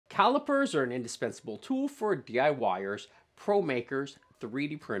Calipers are an indispensable tool for DIYers, pro makers,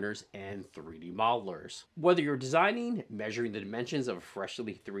 3D printers, and 3D modelers. Whether you're designing, measuring the dimensions of a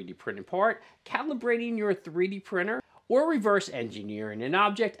freshly 3D printed part, calibrating your 3D printer, or reverse engineering an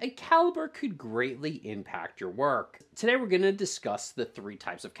object, a caliper could greatly impact your work. Today we're going to discuss the three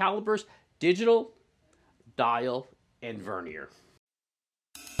types of calipers: digital, dial, and vernier.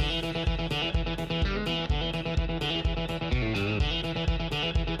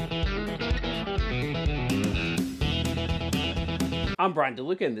 I'm Brian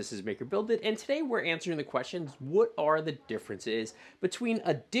DeLuca and this is Make or Build It, and today we're answering the questions: what are the differences between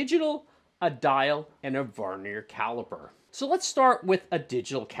a digital, a dial, and a vernier caliper? So let's start with a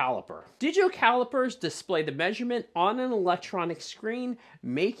digital caliper. Digital calipers display the measurement on an electronic screen,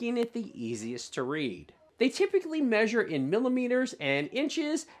 making it the easiest to read. They typically measure in millimeters and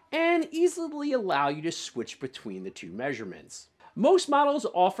inches and easily allow you to switch between the two measurements. Most models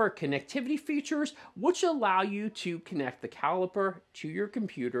offer connectivity features which allow you to connect the caliper to your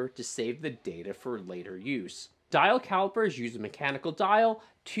computer to save the data for later use. Dial calipers use a mechanical dial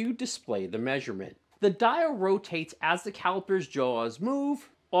to display the measurement. The dial rotates as the caliper's jaws move,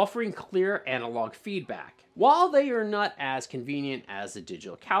 offering clear analog feedback. While they are not as convenient as a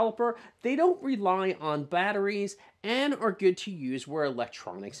digital caliper, they don't rely on batteries and are good to use where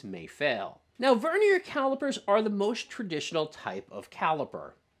electronics may fail. Now, vernier calipers are the most traditional type of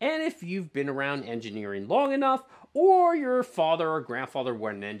caliper. And if you've been around engineering long enough, or your father or grandfather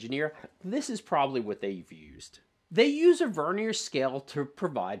were an engineer, this is probably what they've used. They use a vernier scale to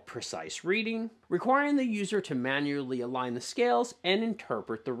provide precise reading, requiring the user to manually align the scales and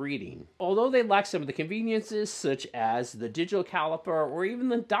interpret the reading. Although they lack some of the conveniences such as the digital caliper or even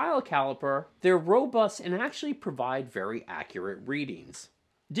the dial caliper, they're robust and actually provide very accurate readings.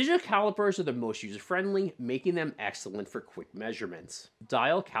 Digital calipers are the most user-friendly, making them excellent for quick measurements.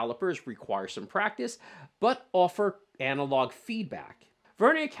 Dial calipers require some practice, but offer analog feedback.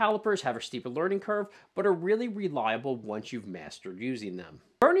 Vernier calipers have a steeper learning curve, but are really reliable once you've mastered using them.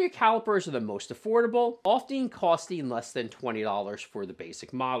 Vernier calipers are the most affordable, often costing less than $20 for the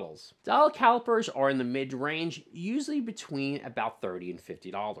basic models. Dial calipers are in the mid-range, usually between about $30 and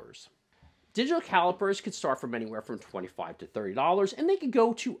 $50. Digital calipers could start from anywhere from $25 to $30, and they could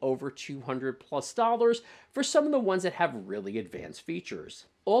go to over $200+ for some of the ones that have really advanced features.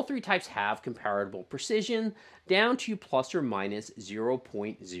 All three types have comparable precision, down to plus or minus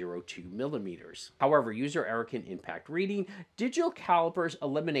 0.02 millimeters. However, user error can impact reading. Digital calipers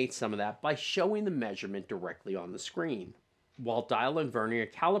eliminate some of that by showing the measurement directly on the screen, while dial and vernier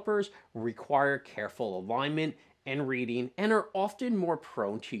calipers require careful alignment and reading and are often more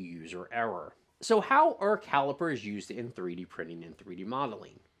prone to user error. So how are calipers used in 3D printing and 3D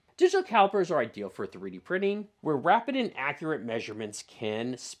modeling? Digital calipers are ideal for 3D printing, where rapid and accurate measurements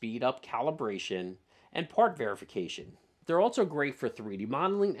can speed up calibration and part verification. They're also great for 3D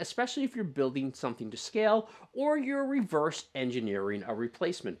modeling, especially if you're building something to scale or you're reverse engineering a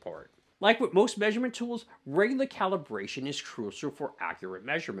replacement part. Like with most measurement tools, regular calibration is crucial for accurate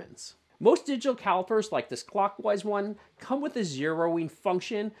measurements. Most digital calipers, like this clockwise one, come with a zeroing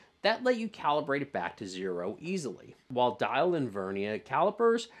function that let you calibrate it back to zero easily, while dial and vernier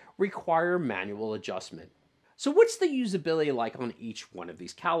calipers require manual adjustment. So what's the usability like on each one of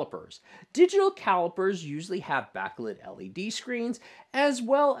these calipers? Digital calipers usually have backlit LED screens as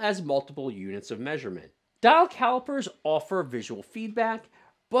well as multiple units of measurement. Dial calipers offer visual feedback,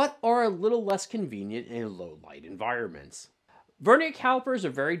 but are a little less convenient in low light environments. Vernier calipers are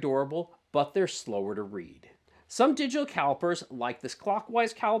very durable, but they're slower to read. Some digital calipers, like this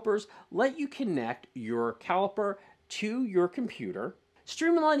clockwise calipers, let you connect your caliper to your computer,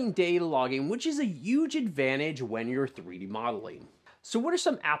 streamlining data logging, which is a huge advantage when you're 3D modeling. So what are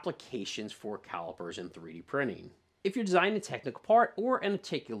some applications for calipers in 3D printing? If you're designing a technical part or an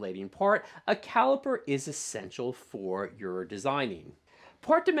articulating part, a caliper is essential for your designing.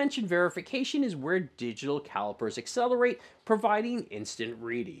 Part dimension verification is where digital calipers accelerate, providing instant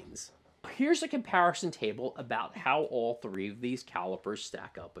readings. Here's a comparison table about how all three of these calipers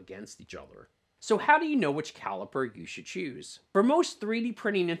stack up against each other. So how do you know which caliper you should choose? For most 3D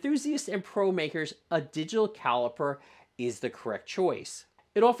printing enthusiasts and pro makers, a digital caliper is the correct choice.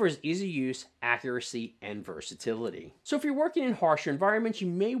 It offers easy use, accuracy, and versatility. So if you're working in harsher environments, you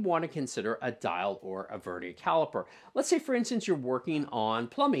may want to consider a dial or a vernier caliper. Let's say, for instance, you're working on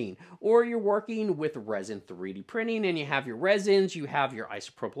plumbing, or you're working with resin 3D printing, and you have your resins, you have your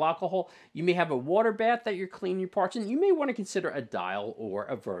isopropyl alcohol, you may have a water bath that you're cleaning your parts in. You may want to consider a dial or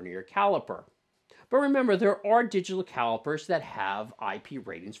a vernier caliper. But remember, there are digital calipers that have IP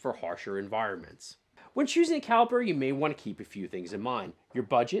ratings for harsher environments. When choosing a caliper, you may want to keep a few things in mind: your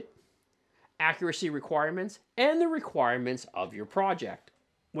budget, accuracy requirements, and the requirements of your project.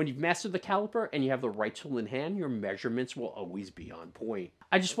 When you've mastered the caliper and you have the right tool in hand, your measurements will always be on point.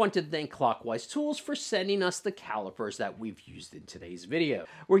 I just want to thank Clockwise Tools for sending us the calipers that we've used in today's video.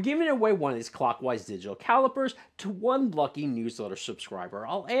 We're giving away one of these Clockwise digital calipers to one lucky newsletter subscriber.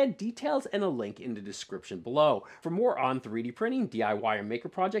 I'll add details and a link in the description below. For more on 3D printing, DIY, or maker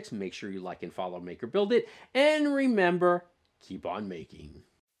projects, make sure you like and follow Maker Build It. And remember, keep on making.